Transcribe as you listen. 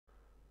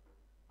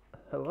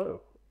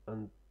Hello,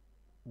 and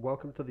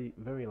welcome to the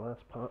very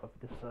last part of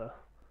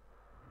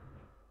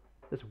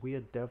this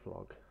weird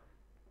devlog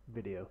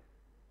video.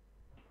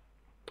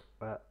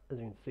 As you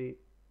can see,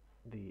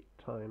 the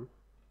time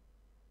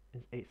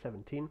is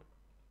 8:17.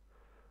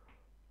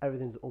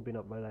 Everything's all been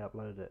uploaded. I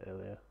uploaded it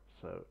earlier,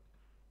 so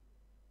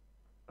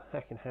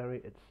heckin'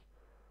 Harry, it's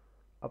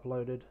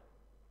uploaded.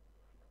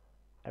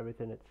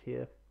 Everything, it's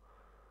here.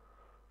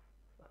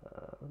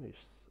 Let me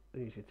just, as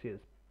you can see,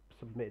 it's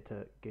submitted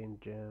to Game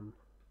Jam.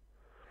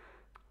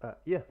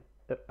 Yeah,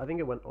 I think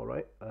it went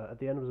alright. At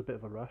the end, it was a bit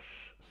of a rush.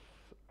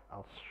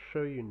 I'll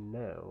show you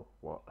now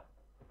what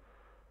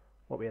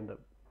we ended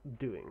up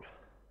doing.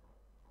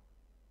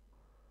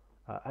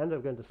 I ended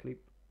up going to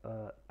sleep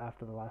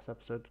after the last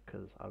episode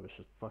because I was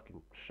just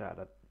fucking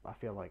shattered. I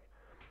feel like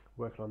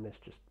working on this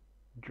just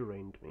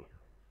drained me.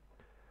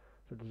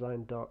 So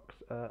design docs.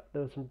 There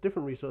were some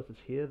different resources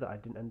here that I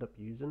didn't end up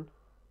using.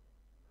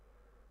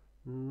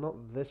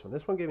 Not this one.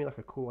 This one gave me like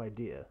a cool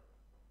idea,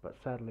 but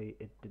sadly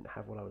it didn't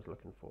have what I was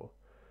looking for.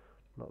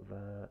 Not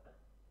that.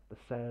 The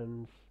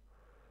sounds.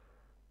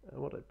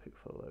 What did I pick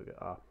for the logo?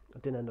 I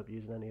didn't end up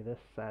using any of this,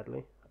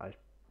 sadly. I,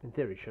 in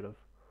theory, should have.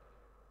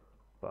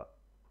 But,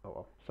 oh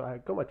well. So I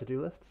got my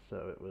to-do list.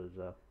 So it was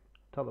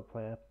tell the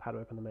player how to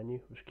open the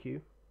menu, which was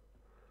Q.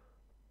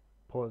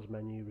 Pause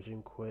menu,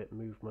 resume quit,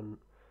 movement,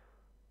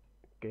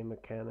 game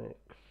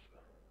mechanics.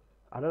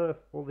 I don't know if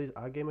all these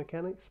are game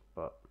mechanics,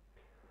 but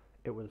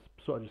it was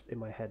sort of just in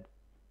my head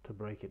to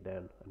break it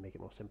down and make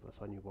it more simpler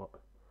so I knew what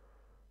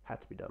had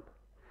to be done.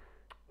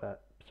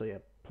 So yeah,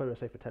 play will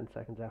save for 10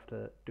 seconds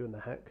after doing the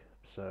hack.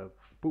 So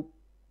boop,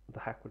 the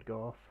hack would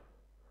go off.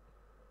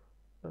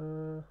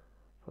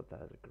 Put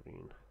that as a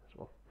green as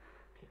well.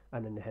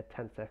 And then you had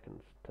 10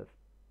 seconds to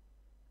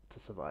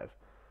survive.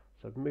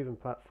 So moving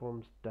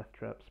platforms, death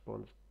trap,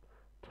 spawns,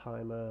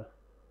 timer,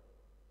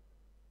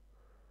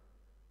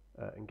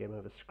 and game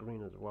over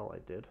screen as well. I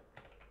did.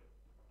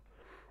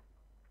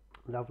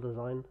 Level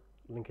design,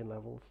 linking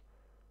levels.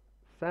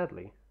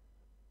 Sadly,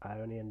 I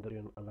only ended up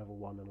doing a level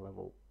 1 and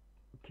level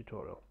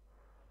tutorial.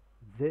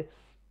 This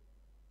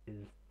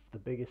is the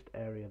biggest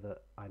area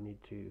that I need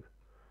to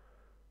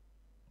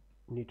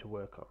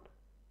work on.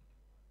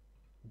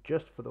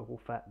 Just for the whole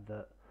fact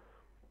that,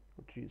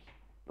 jeez,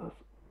 there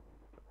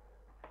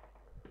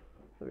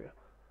we go.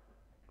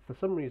 For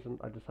some reason,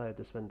 I decided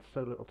to spend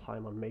so little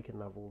time on making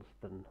levels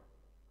than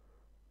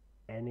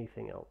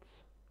anything else,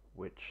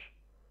 which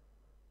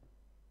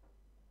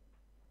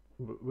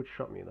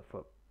shot me in the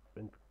foot.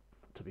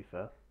 To be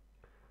fair,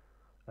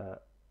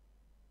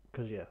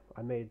 because yeah,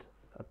 I made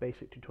a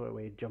basic tutorial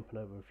where you're jumping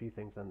over a few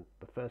things, and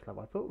the first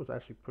level I thought was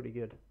actually pretty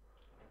good.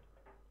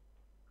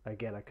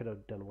 Again, I could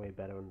have done way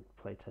better and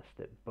playtest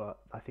it, but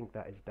I think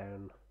that is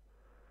down.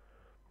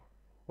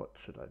 What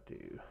should I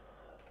do?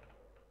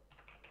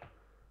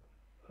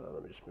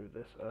 Let me just move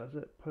this. Is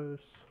it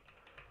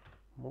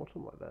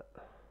post-mortem like that?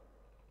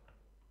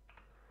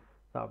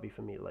 That'll be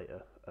for me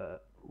later.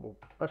 Well,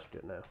 let's do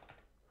it now.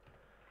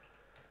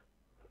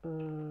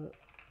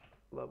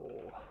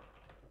 Level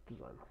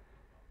design.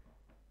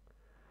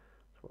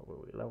 So what were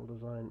we? Level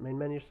design, main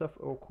menu stuff,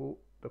 all cool.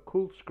 The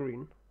cool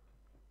screen.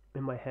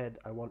 In my head,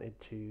 I wanted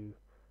to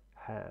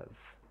have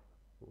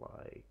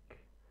like,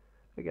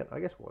 again, I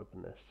guess we'll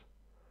open this.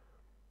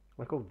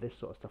 Like all this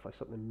sort of stuff, like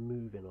something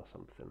moving or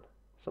something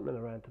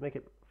around to make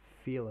it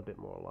feel a bit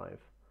more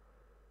alive.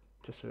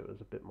 Just so it was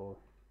a bit more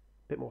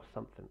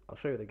something. I'll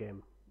show you the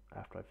game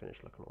after I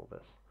finish looking at all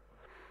this.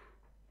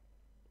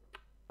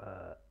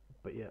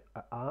 But yeah,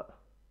 art,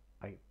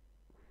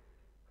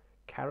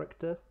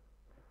 character.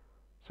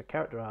 So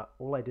character art,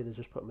 all I did is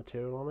just put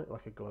material on it,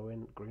 like a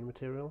glowing green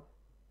material.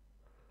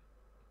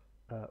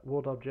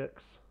 World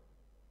objects,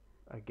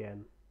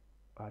 again,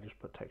 I just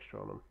put texture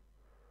on them.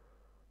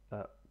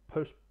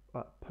 Post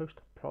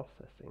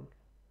processing or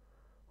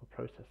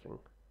processing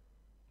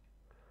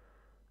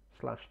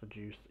slash the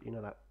juice, you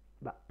know,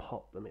 that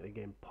pop that make the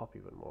game pop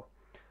even more.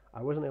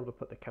 I wasn't able to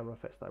put the camera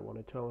effects that I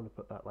wanted to. I wanted to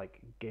put that like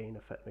gain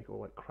effect, make it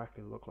all like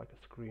crackly, look like a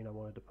screen. I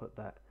wanted to put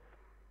that.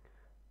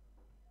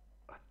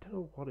 I don't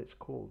know what it's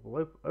called.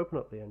 We'll open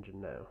up the engine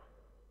now,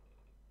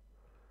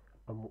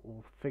 and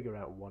we'll figure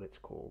out what it's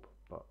called.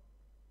 But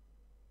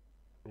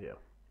yeah.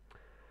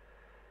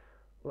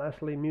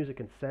 Lastly, music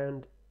and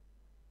sound.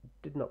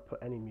 Did not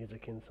put any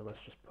music in, so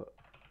let's just put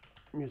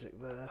music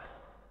there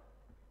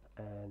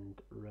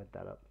and read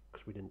that up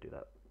because we didn't do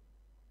that.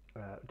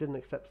 Didn't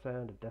accept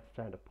sound, a death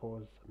sound, a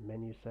pause, a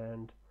menu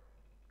sound,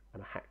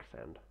 and a hack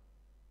sound.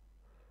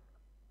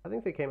 I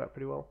think they came out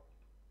pretty well.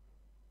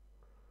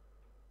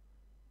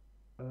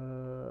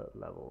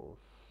 Levels.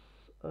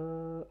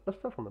 Let's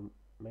start from the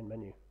main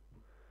menu.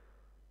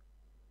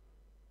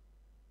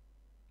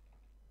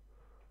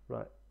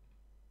 Right,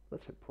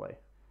 let's hit play,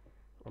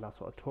 and I'll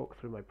sort of talk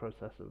through my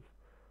process of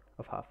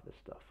half of this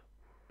stuff.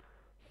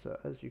 So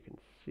as you can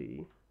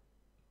see,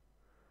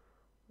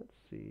 let's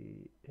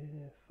see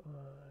if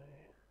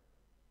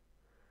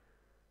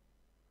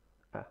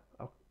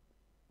I'll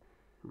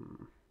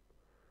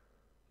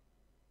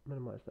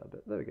minimize that a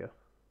bit. There we go.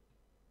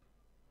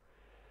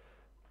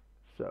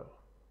 So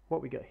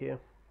what we got here,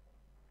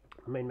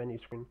 the main menu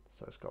screen.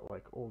 So it's got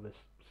like all this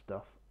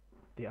stuff.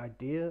 The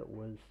idea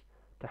was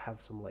to have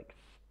some like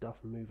stuff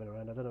moving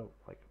around. I don't know,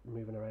 like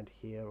moving around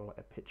here or like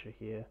a picture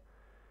here,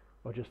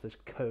 or just this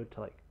code to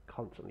like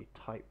constantly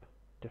type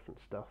different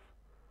stuff.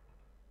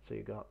 So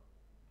you got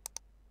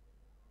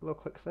a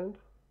little click sound.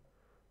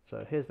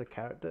 So here's the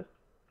character.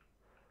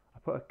 I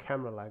put a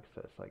camera lag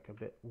so it's like a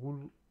bit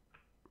wool.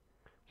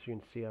 So you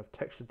can see I've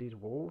textured these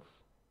walls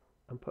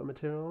and put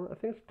material on it. I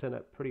think it's turned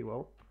out pretty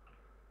well.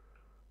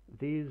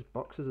 These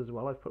boxes as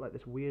well, I've put like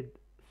this weird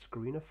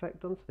screen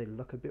effect on so they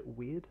look a bit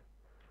weird.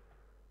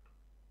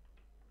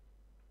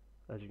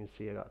 As you can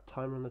see, I got a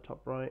timer on the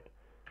top right,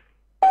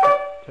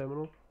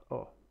 terminal.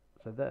 Oh,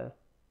 so there,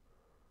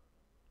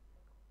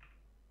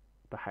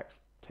 the hack's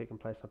taken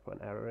place. I put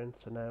an error in,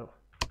 so now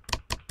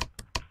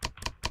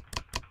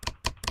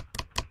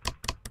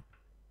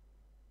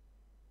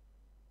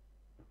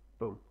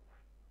boom,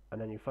 and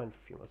then you find for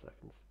a few more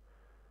seconds.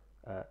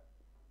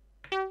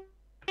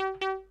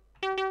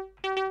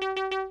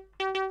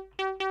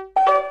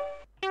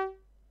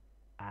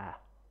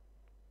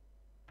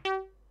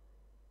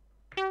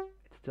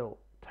 It's still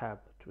tab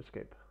to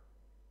escape.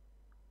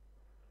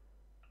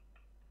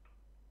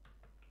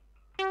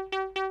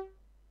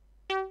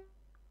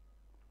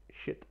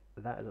 Shit,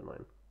 that is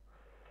annoying.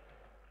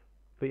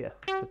 But yeah,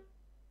 so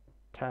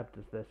tab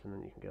does this, and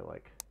then you can go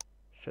like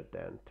shut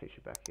down, takes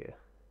you back here,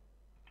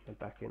 and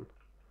back in.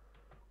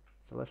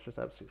 So let's just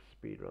absolute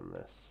speed run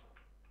this.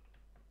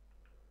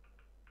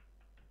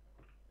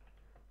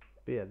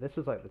 But yeah, this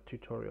is like the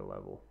tutorial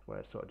level where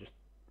it sort of just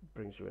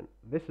brings you in.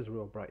 This is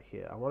real bright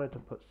here. I wanted to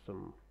put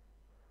some,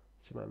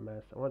 see my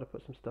mouse, I wanted to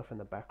put some stuff in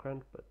the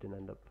background, but didn't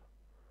end up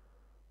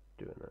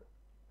doing it.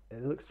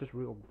 It looks just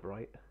real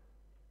bright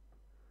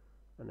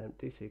and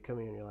empty, so you come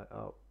in and you're like,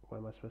 oh, where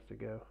am I supposed to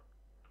go?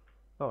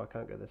 Oh, I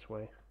can't go this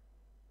way.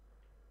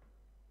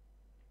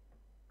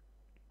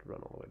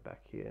 Run all the way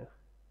back here.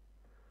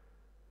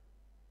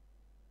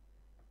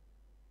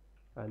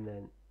 And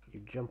then you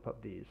jump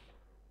up these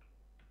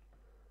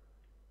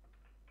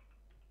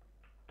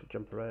to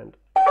jump around.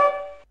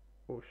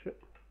 Oh shit.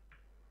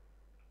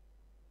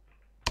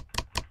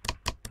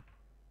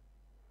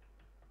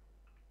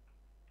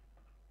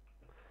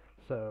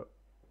 So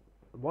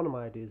one of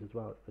my ideas as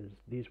well is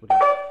these would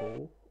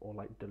fall or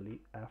like delete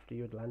after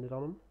you had landed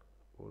on them.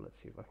 Well, let's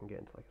see if I can get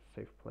into like a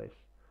safe place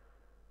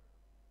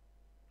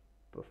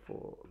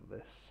before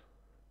this.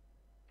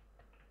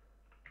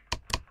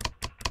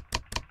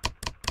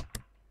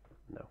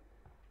 No.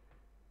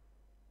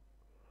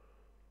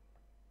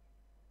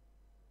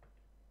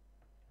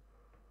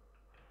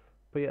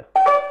 But yeah.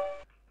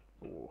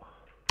 Ooh.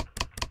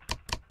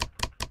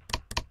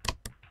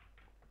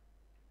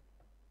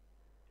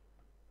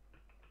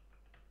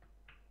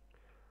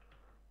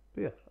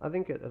 But yeah, I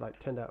think it like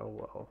turned out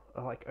well.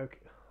 Like, okay,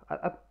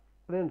 at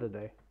the end of the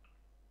day,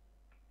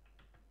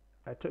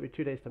 it took me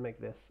 2 days to make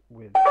this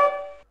with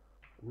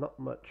not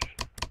much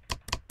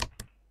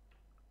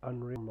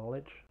Unreal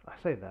knowledge. I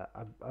say that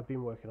I've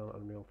been working on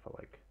Unreal for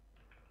like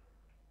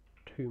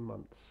 2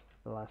 months,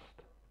 the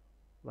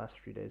last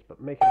few days, but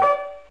making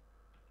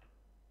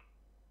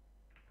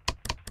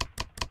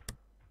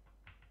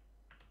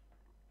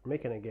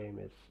a game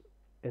is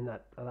in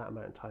that amount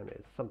of time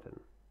is something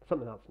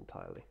else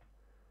entirely.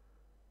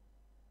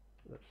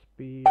 Let's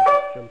speed,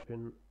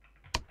 jumping,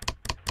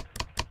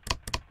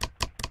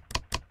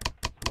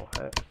 some more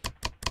hacks.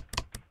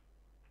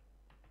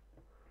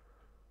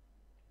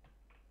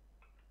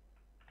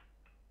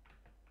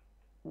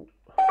 Ooh.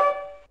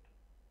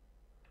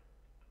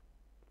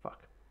 Fuck.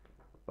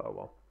 But oh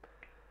well.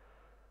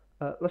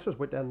 Let's just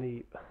wait down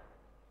the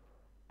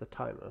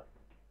timer.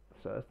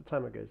 So as the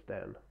timer goes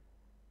down,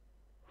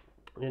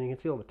 and you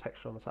can see all the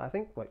texture on the side. I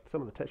think like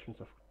some of the texture and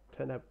stuff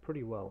turned out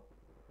pretty well,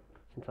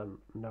 since I'm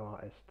no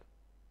artist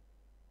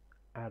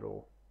at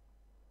all.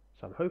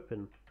 So I'm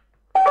hoping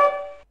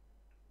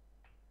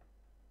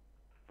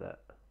that.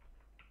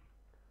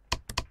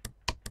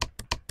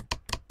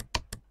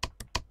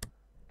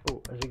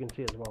 Oh, as you can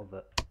see as well,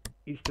 that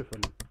each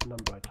different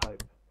number I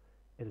type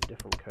is a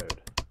different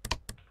code.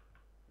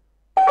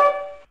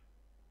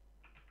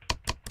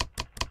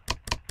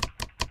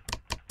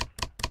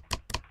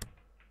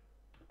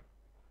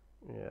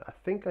 Yeah, I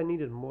think I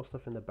needed more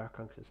stuff in the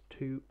background because it's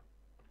too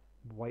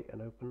white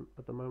and open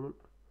at the moment.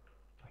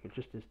 Like it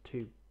just is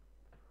too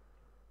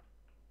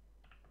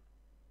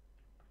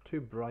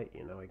bright,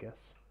 you know, I guess.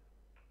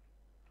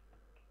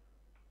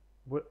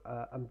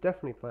 I'm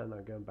definitely planning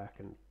on going back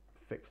and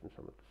fixing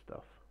some of the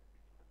stuff.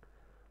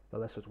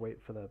 But let's just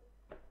wait for the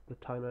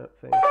timeout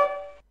thing.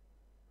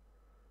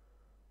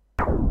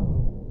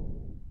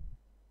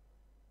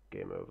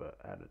 Game over,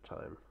 add a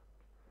time.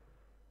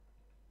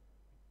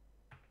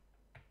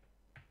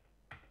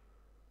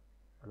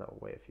 And I'll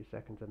wait a few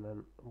seconds and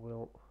then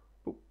we'll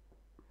boop.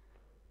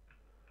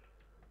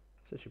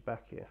 So you're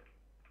back here.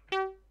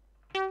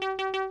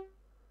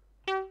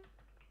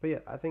 But yeah,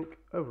 I think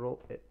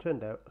overall it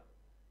turned out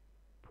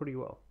pretty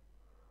well.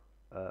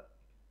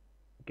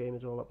 Game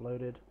is all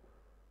uploaded.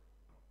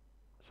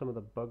 some of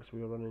the bugs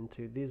we were running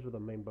into. These were the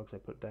main bugs I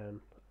put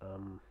down.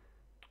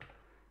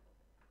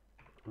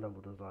 Level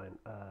design.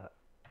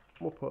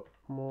 We'll put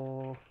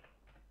more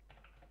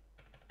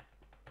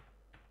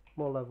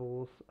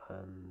levels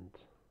and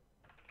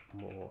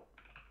more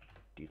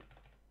detail.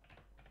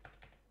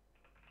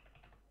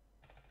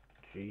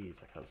 Jeez,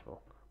 I can't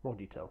spell. More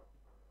detail.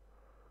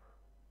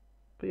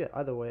 But yeah,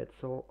 either way,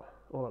 it's all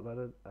that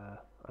mattered.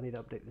 I need to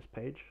update this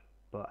page,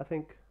 but I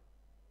think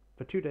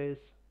for 2 days,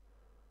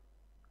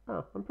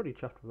 I'm pretty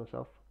chuffed with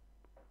myself.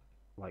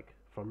 Like,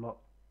 from not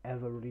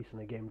ever releasing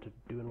a game to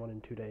doing one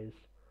in 2 days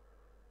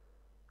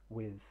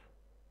with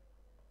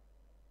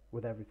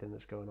everything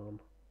that's going on.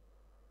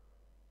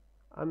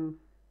 I don't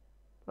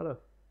know.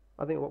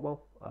 I think it went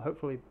well.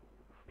 Hopefully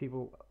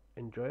people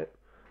enjoy it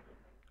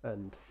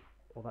and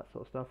all that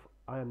sort of stuff.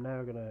 I am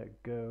now gonna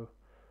go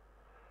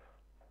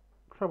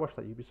try watch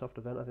that Ubisoft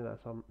event. I think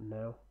that's on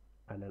now,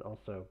 and then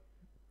also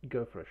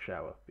go for a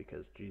shower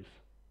because, geez,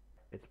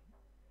 it's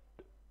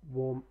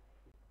warm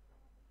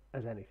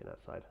as anything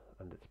outside,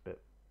 and it's a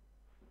bit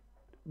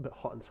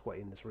hot and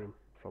sweaty in this room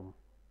from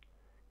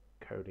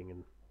coding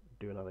and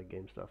doing other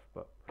game stuff.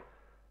 But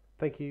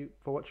thank you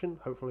for watching.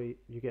 Hopefully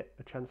you get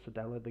a chance to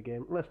download the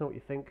game. Let us know what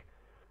you think.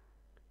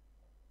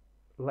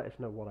 Let us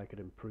know what I could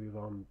improve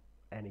on.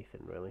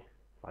 Anything really.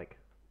 Like,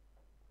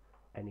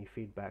 any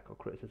feedback or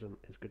criticism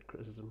is good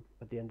criticism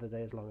at the end of the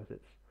day, as long as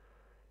it's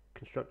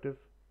constructive.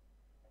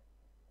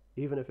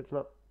 Even if it's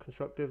not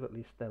constructive, at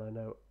least then I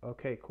know,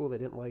 okay, cool, they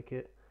didn't like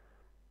it,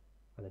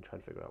 and then try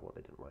and figure out what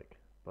they didn't like.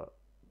 But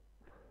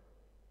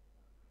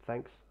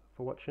thanks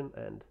for watching,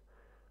 and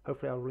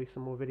hopefully I'll release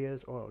some more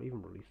videos, or I'll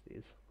even release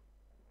these,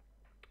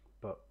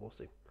 but we'll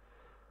see.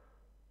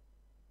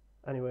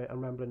 Anyway,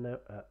 I'm rambling now.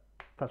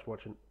 Thanks for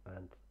watching,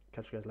 and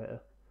catch you guys later.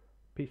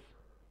 Peace.